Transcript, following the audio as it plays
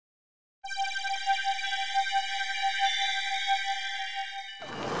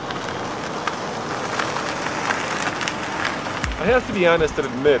I have to be honest and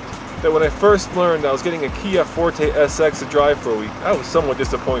admit that when I first learned I was getting a Kia Forte SX to drive for a week, I was somewhat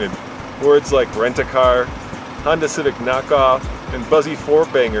disappointed. Words like rent-a-car, Honda Civic knockoff, and buzzy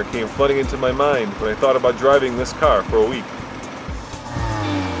four-banger came flooding into my mind when I thought about driving this car for a week.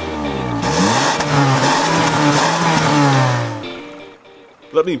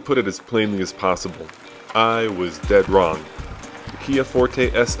 Let me put it as plainly as possible. I was dead wrong. The Kia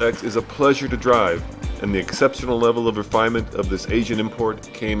Forte SX is a pleasure to drive, and the exceptional level of refinement of this Asian import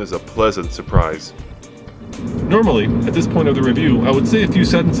came as a pleasant surprise. Normally, at this point of the review, I would say a few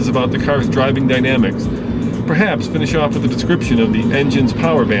sentences about the car's driving dynamics, perhaps finish off with a description of the engine's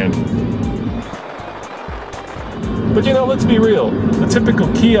power band. But you know, let's be real, the typical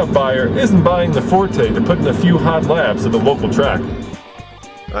Kia buyer isn't buying the Forte to put in a few hot laps at the local track.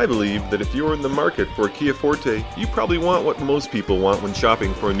 I believe that if you're in the market for a Kia Forte, you probably want what most people want when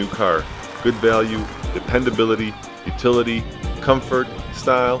shopping for a new car. Good value, dependability, utility, comfort,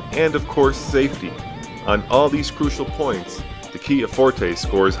 style, and of course safety. On all these crucial points, the Kia Forte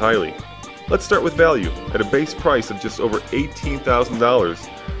scores highly. Let's start with value. At a base price of just over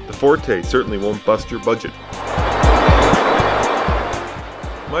 $18,000, the Forte certainly won't bust your budget.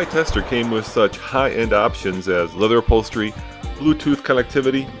 My tester came with such high-end options as leather upholstery, Bluetooth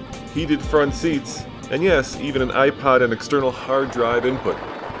connectivity, heated front seats, and yes, even an iPod and external hard drive input.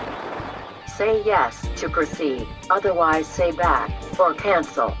 Say yes to proceed, otherwise say back or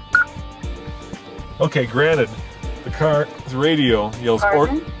cancel. Okay, granted, the car's radio yells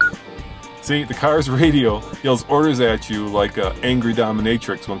the car's radio yells orders at you like an angry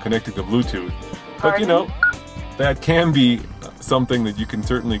dominatrix when connected to Bluetooth. But you know, that can be something that you can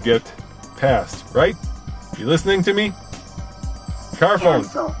certainly get past, right? You listening to me? Car phone.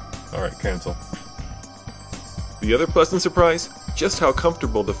 Cancel. Alright, cancel. The other pleasant surprise? Just how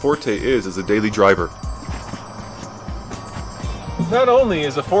comfortable the Forte is as a daily driver. Not only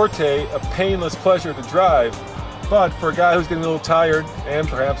is the Forte a painless pleasure to drive, but for a guy who's getting a little tired and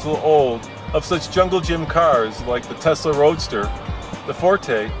perhaps a little old of such jungle gym cars like the Tesla Roadster, the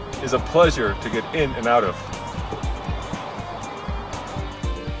Forte is a pleasure to get in and out of.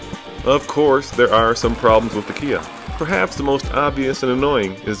 Of course, there are some problems with the Kia. Perhaps the most obvious and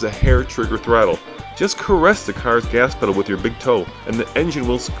annoying is the hair trigger throttle. Just caress the car's gas pedal with your big toe, and the engine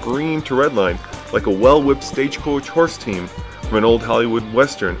will scream to redline like a well-whipped stagecoach horse team from an old Hollywood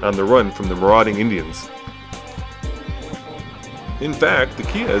western on the run from the marauding Indians. In fact, the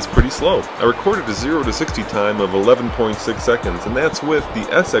Kia is pretty slow. I recorded a 0 to 60 time of 11.6 seconds, and that's with the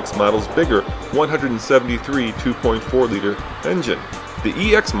SX model's bigger 173 2.4-liter engine.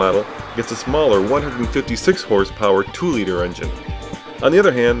 The EX model gets a smaller 156 horsepower 2-liter engine. On the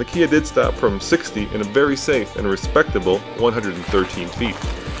other hand, the Kia did stop from 60 in a very safe and respectable 113 feet.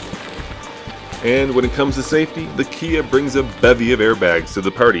 And when it comes to safety, the Kia brings a bevy of airbags to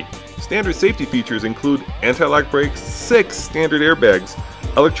the party. Standard safety features include anti-lock brakes, 6 standard airbags,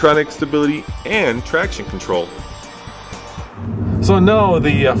 electronic stability, and traction control. So no,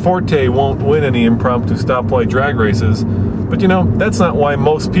 the Forte won't win any impromptu stoplight drag races, but you know, that's not why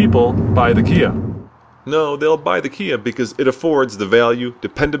most people buy the Kia. No, they'll buy the Kia because it affords the value,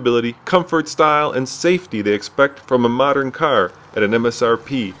 dependability, comfort, style, and safety they expect from a modern car at an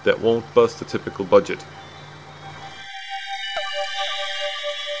MSRP that won't bust a typical budget.